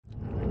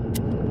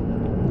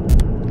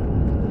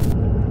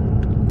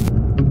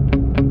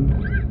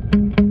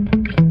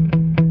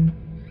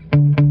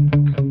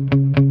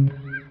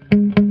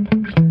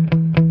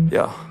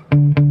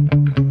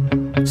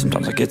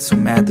get so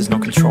mad, there's no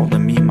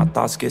controlling me. My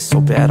thoughts get so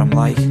bad, I'm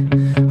like,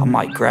 I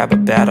might grab a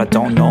bat, I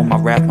don't know. My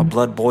wrath, my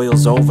blood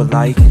boils over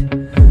like,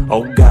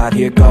 oh God,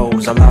 here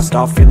goes. I lost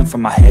all feeling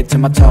from my head to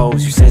my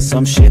toes. You said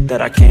some shit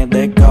that I can't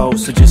let go,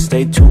 so just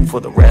stay tuned for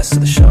the rest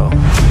of the show.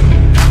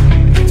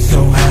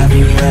 So have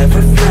you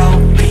ever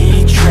felt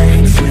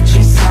betrayed?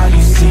 Switches how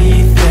you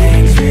see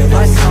things,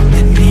 realize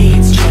something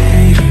needs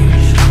change.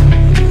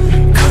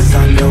 Cause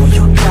I know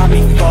you got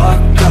me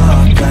fucked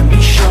up, let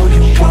me show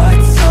you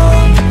what's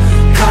up.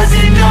 Cause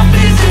enough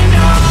is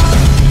enough.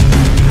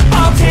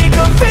 I'll take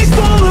a face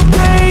full of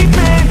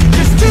pavement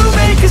just to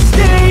make a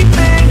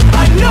statement.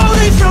 I know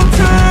there's no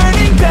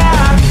turning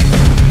back.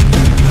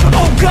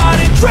 Oh God,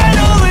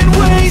 adrenaline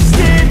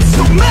wasted,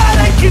 so mad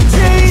I can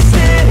taste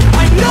it.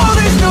 I know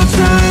there's no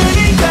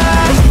turning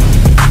back.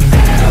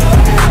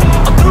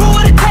 I'll do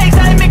what it takes,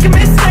 I ain't making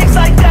mistakes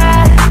like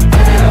that.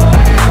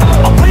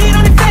 I'll put it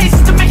on your face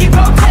to make you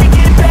go take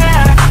it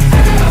back.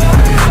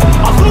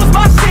 I'll lose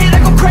my shit, I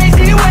go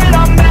crazy when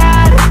I'm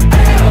mad.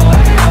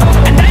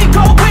 And now you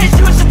go wish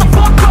you would shut the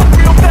fuck up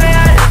real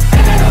bad.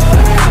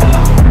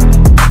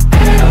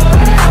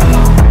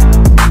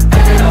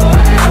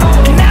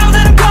 And now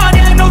that I'm gone,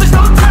 yeah, I know there's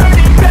no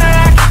turning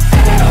back.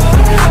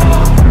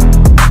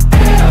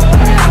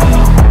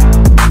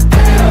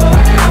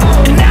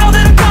 And now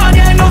that I'm gone,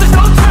 yeah, I know there's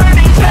no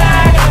turning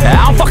back.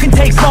 I don't fucking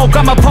take smoke,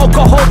 I'ma poke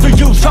a hole through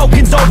you,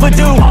 choking's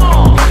overdue.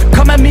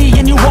 Come at me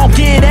and you won't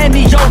get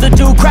any older,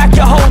 dude. Crack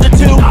your holder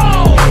too.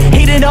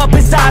 Heating up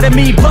inside of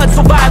me, blood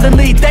so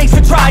violently. Thanks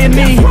for trying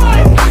me.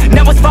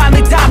 Now